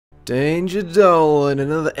Danger Dole and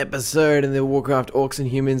another episode in the Warcraft Orcs and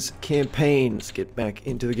Humans campaign. Let's get back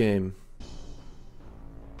into the game.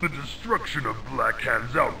 The destruction of Black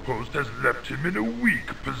Hand's outpost has left him in a weak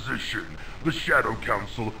position. The Shadow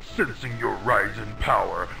Council, sensing your rise in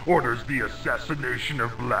power, orders the assassination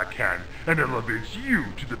of Black Hand and elevates you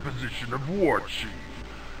to the position of War Chief.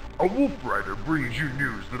 A wolf rider brings you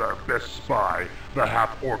news that our best spy, the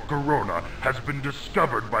half-orc Corona, has been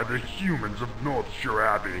discovered by the humans of Northshire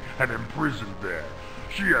Abbey and imprisoned there.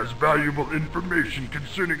 She has valuable information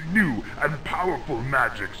concerning new and powerful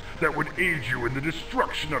magics that would aid you in the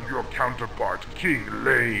destruction of your counterpart, King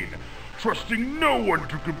Lane. Trusting no one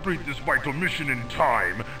to complete this vital mission in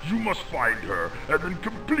time, you must find her and then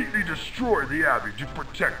completely destroy the Abbey to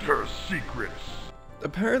protect her secrets.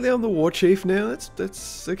 Apparently I'm the war chief now.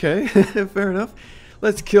 That's okay. Fair enough.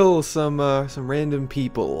 Let's kill some random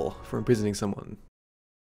people for imprisoning someone.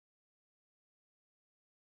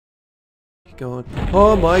 Go on.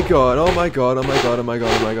 Oh my god, oh my god, oh my god, oh my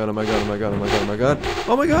god, oh my god, oh my god, oh my god, oh my god, oh my god,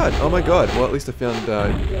 oh my god, oh my god. Well, at least I found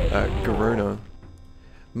Garona.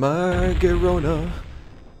 My Garona.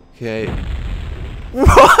 Okay.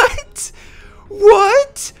 What?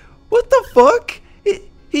 What? What the fuck?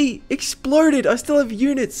 He exploded. I still have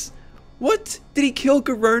units. What? Did he kill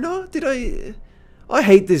Garona? Did I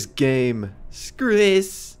hate this game. Screw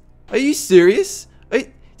this. Are you serious?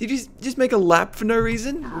 Did you just make a lap for no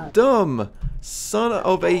reason? Dumb. Son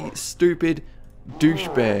of a stupid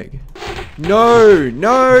douchebag. No,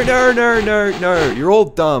 no, no, no, no, no. You're all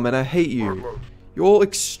dumb and I hate you. You're all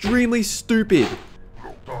extremely stupid.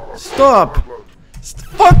 Stop.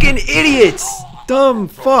 Fucking idiots. Dumb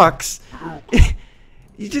fucks.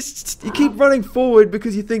 You keep running forward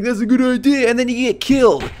because you think that's a good idea and then you get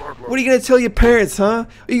killed. What are you gonna tell your parents, huh?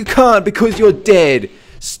 You can't because you're dead.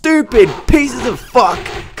 Stupid pieces of fuck.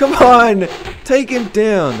 Come on. Take him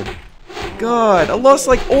down. God, I lost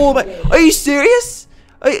like all my... Are you serious?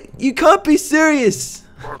 You can't be serious.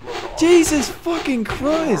 Jesus fucking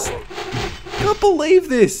Christ. Can't believe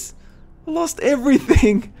this. I lost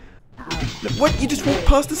everything. What? You just walked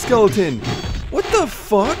past the skeleton. What the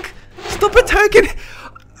fuck? Stop attacking.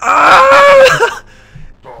 Ah!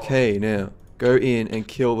 Okay, now go in and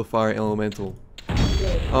kill the fire elemental.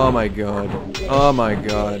 Oh my god. Oh my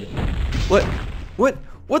god.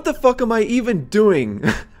 What the fuck am I even doing?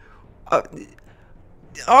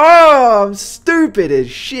 Oh, I'm stupid as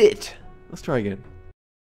shit. Let's try again.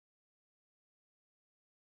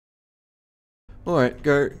 Alright,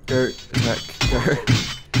 go, attack, go.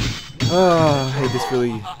 Oh, I hate this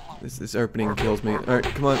really. This opening kills me. Alright,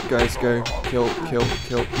 come on, guys, go. Kill.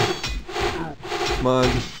 Come on.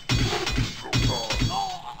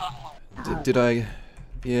 Did I...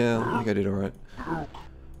 Yeah, I think I did alright.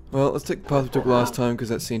 Well, let's take the path we took last time, because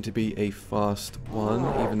that seemed to be a fast one,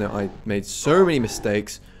 even though I made so many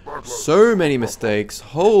mistakes. So many mistakes.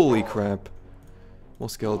 Holy crap. More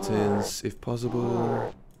skeletons, if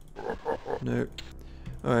possible. Nope.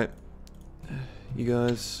 Alright. You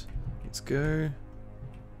guys, let's go.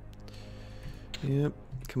 Yep,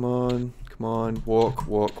 come on,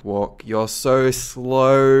 walk. You're so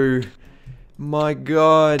slow. My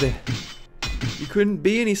god. You couldn't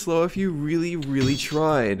be any slower if you really, really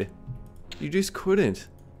tried. You just couldn't.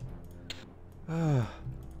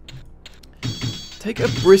 Take a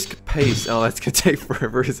brisk pace. Oh, that's gonna take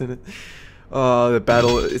forever, isn't it? Oh, the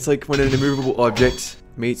battle. It's like when an immovable object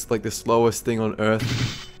meets like the slowest thing on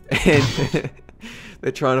Earth. And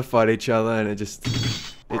they're trying to fight each other and it's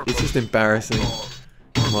just embarrassing.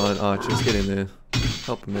 Come on, Archers, get in there.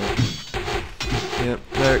 Help him out. Yep,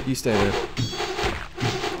 no, you stay there.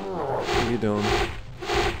 What are you doing?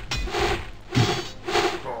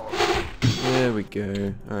 There we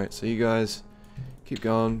go. Alright, so you guys keep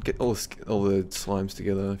going. Get all the slimes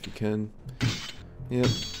together if you can. Yep.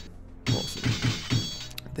 Awesome.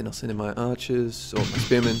 Then I'll send in my archers, or my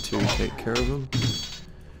spearmen, to take care of them.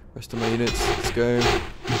 Rest of my units, let's go.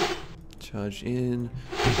 Charge in.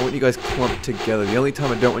 I want you guys clumped together. The only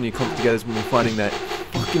time I don't want you clumped together is when we're fighting that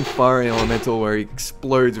fucking fire elemental where he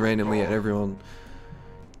explodes randomly at everyone.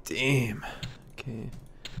 Damn. Okay.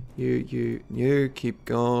 You keep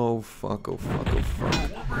going. Oh fuck.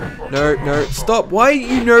 No, stop. Why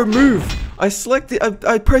you no move? I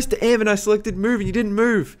pressed M and I selected move and you didn't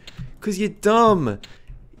move. Cause you're dumb.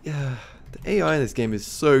 Yeah, the AI in this game is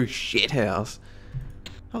so shithouse.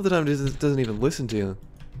 Half the time it doesn't even listen to you.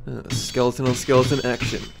 Skeleton on skeleton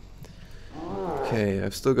action. Okay,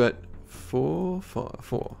 I've still got four.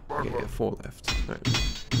 Okay, yeah, 4 left. Right.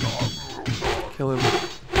 Kill him.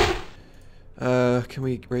 Can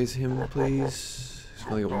we raise him, please? He's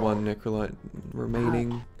only got 1 necrolite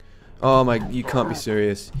remaining. Oh my, you can't be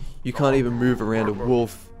serious. You can't even move around a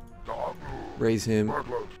wolf. Raise him.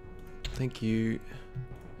 Thank you.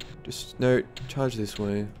 Just, no, charge this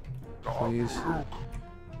way. Please.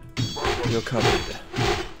 You're covered.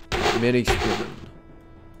 Many spearmen.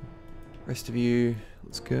 Rest of you,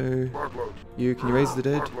 let's go. You, can you raise the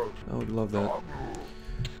dead? I would love that.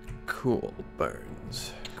 Cool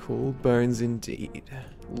bones. Cool bones indeed.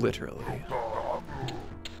 Literally.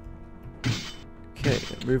 Okay,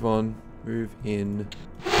 move on. Move in.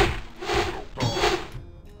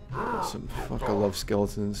 Awesome. Fuck, I love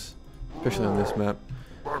skeletons. Especially on this map.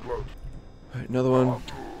 Alright, another one.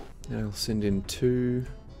 Now I'll send in 2.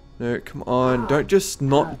 No, come on. Don't just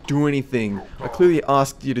not do anything. I clearly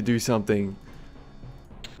asked you to do something.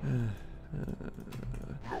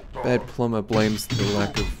 Bad plumber blames the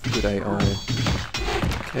lack of good AI.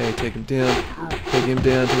 Okay, take him down. Take him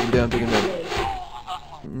down, take him down, take him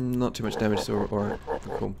down. Not too much damage, so alright.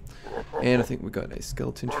 Cool. And I think we got a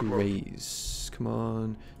skeleton to raise. Come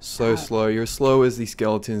on. So slow. You're as slow as the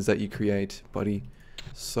skeletons that you create, buddy.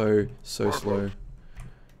 So slow.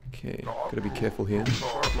 Okay, gotta be careful here.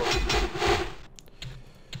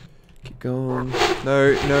 Keep going.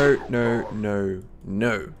 No, no, no, no,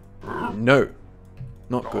 no, no.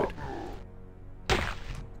 Not good.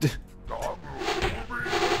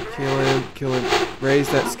 Kill him. Raise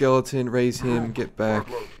that skeleton, raise him, get back.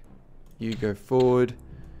 You go forward.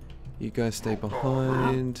 You guys stay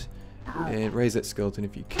behind. And raise that skeleton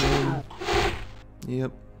if you can.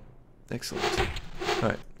 Yep. Excellent.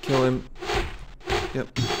 Alright, kill him.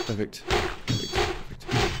 Yep, perfect.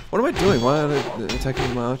 What am I doing? Why are they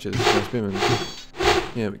attacking my archers? My spearmen.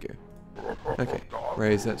 There we go. Okay,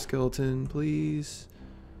 raise that skeleton, please.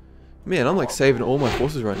 Man, I'm like saving all my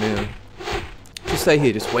forces right now. Just stay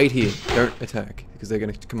here, just wait here. Don't attack, because they're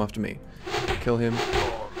going to come after me. Kill him.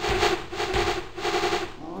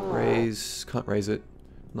 Raise. Can't raise it.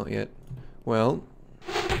 Not yet. Well.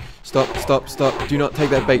 Stop, stop, stop. Do not take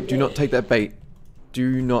that bait. Do not take that bait.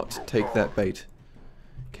 Do not take that bait.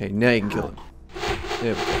 Okay, now you can kill him.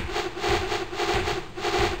 There we go.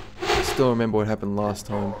 I still remember what happened last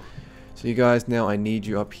time. So you guys, now I need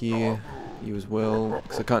you up here. You as well.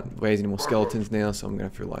 Because I can't raise any more skeletons now, so I'm going to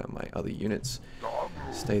have to rely on my other units.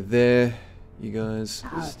 Stay there. You guys,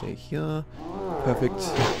 stay here. Perfect.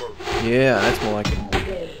 Yeah, that's more like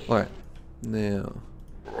it. Alright. Now,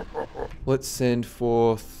 let's send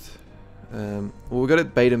forth... well, we've got to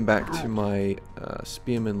bait him back to my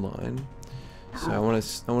spearman line. So I want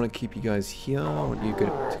to keep you guys here. I want you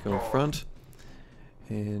to go in front,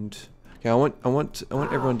 and okay, I want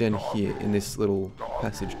everyone down here in this little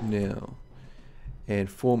passage now, and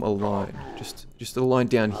form a line. Just a line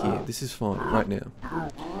down here. This is fine right now.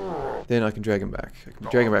 Then I can drag him back. I can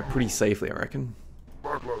drag him back pretty safely, I reckon.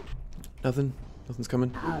 Nothing's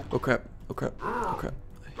coming. Oh crap! Oh crap! Oh crap!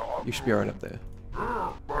 You should be alright up there.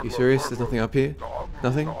 You serious? There's nothing up here?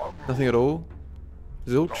 Nothing? Nothing at all?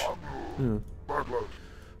 Zilch?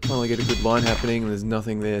 Finally get a good line happening and there's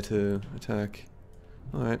nothing there to attack.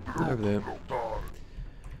 Alright, over there.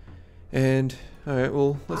 And, alright,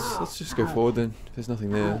 well, let's just go forward then, if there's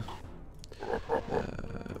nothing there.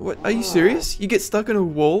 What, are you serious? You get stuck in a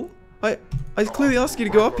wall? I clearly asked you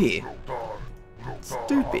to go up here.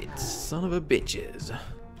 Stupid son of a bitches.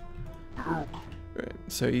 Right,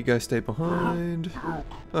 so you guys stay behind.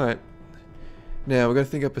 Alright. Now, we're going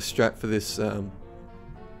to think up a strat for this,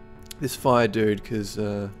 this fire dude, because,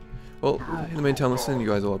 well, in the meantime, let's send you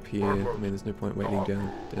guys all up here. I mean, there's no point waiting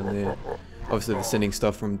down there. Obviously, they're sending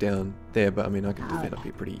stuff from down there, but I mean, I can defend up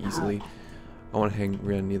here pretty easily. I want to hang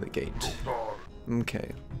around near the gate.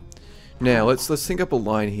 Okay. Now, let's think up a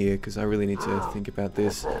line here, because I really need to think about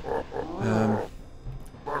this.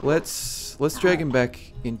 Let's drag him back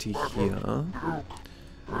into here,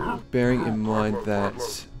 bearing in mind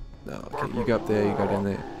that... Oh, okay, you go up there, you go down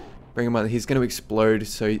there. Bearing in mind that he's going to explode,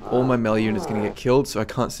 so all my melee units are going to get killed, so I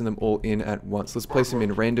can't send them all in at once. Let's place them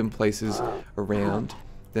in random places around,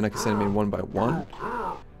 then I can send them in one by one.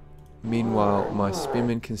 Meanwhile, my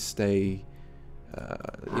spearmen can stay,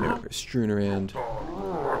 you know, strewn around.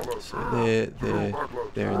 So there,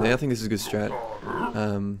 and there. I think this is a good strat.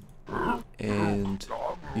 And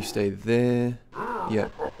you stay there.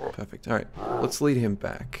 Yep, perfect. Alright, let's lead him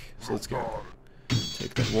back. So let's go.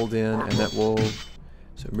 Take that wall down and that wall.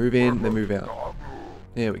 So move in, then move out.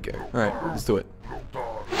 There we go. Alright, let's do it.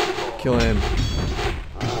 Kill him.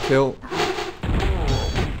 Kill.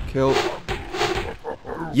 Kill.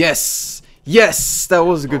 Yes! Yes! That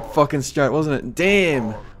was a good fucking strat, wasn't it?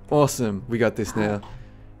 Damn! Awesome. We got this now.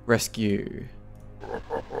 Rescue.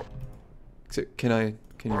 So, can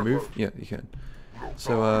you move? Yeah, you can.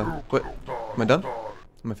 So, what? Am I done?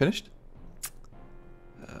 Am I finished?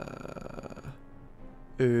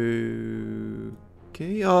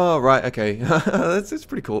 Okay. Oh, right. Okay. That's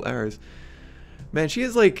pretty cool. Arrows. Man, she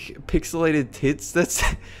has like pixelated tits. That's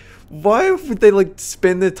why would they like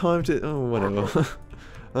spend their time to? Oh, whatever.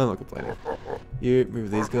 I'm not complaining. You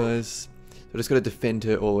move these guys. So I just got to defend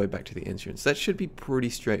her all the way back to the entrance. That should be pretty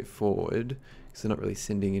straightforward because they're not really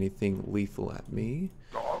sending anything lethal at me.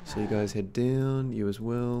 So you guys head down. You as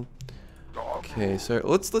well. Okay. So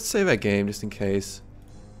let's save our game just in case.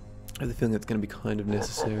 I have the feeling that's going to be kind of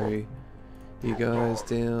necessary. You guys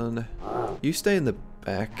down. You stay in the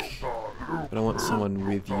back, but I want someone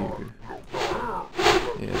with you.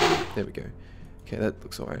 Yeah, there we go. Okay, that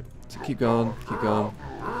looks alright. So keep going, keep going.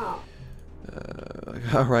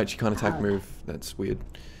 Alright, she can't attack move. That's weird.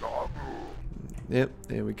 Yep,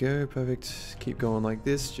 there we go. Perfect. Keep going like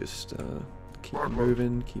this. Just keep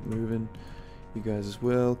moving, keep moving. You guys as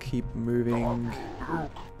well. Keep moving.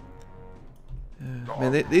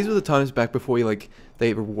 Man, these were the times back before you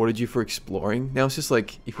they rewarded you for exploring. Now it's just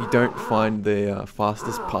like if you don't find the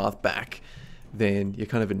fastest path back, then you're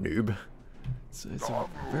kind of a noob. So it's a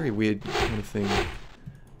very weird kind of thing.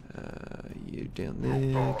 You down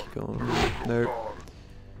there, keep going. Nope.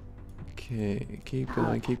 Okay, keep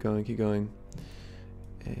going, keep going, keep going.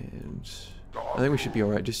 And I think we should be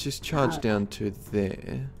alright. Just charge down to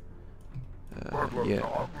there.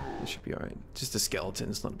 Yeah, it should be alright. Just a skeleton,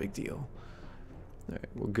 it's not a big deal. Alright,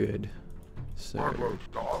 we're good. So,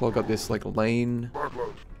 clog up this lane.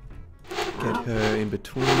 Get her in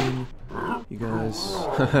between. You guys,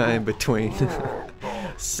 in between.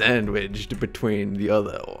 Sandwiched between the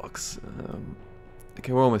other orcs.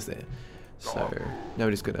 Okay, we're almost there. So, now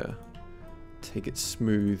we're just gonna take it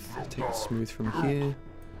smooth. Take it smooth from here.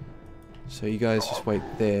 So you guys just wait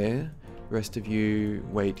there. The rest of you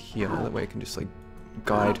wait here. That way I can just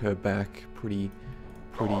guide her back pretty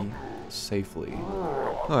safely.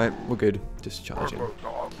 Alright, we're good. Just charging.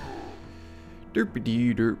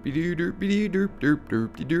 Derpy derpy derpy derp derp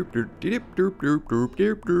derpy derp derp derp derp derp derp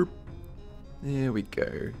derp derp. There we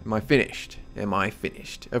go. Am I finished? Am I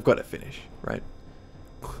finished? I've got to finish, right?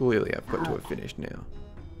 Clearly I've got to have finished now.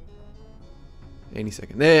 Any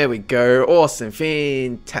second. There we go. Awesome.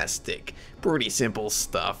 Fantastic. Pretty simple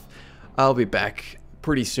stuff. I'll be back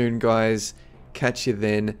pretty soon, guys. Catch you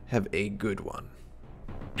then. Have a good one.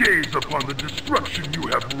 Gaze upon the destruction you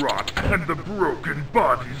have wrought and the broken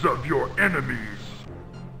bodies of your enemies.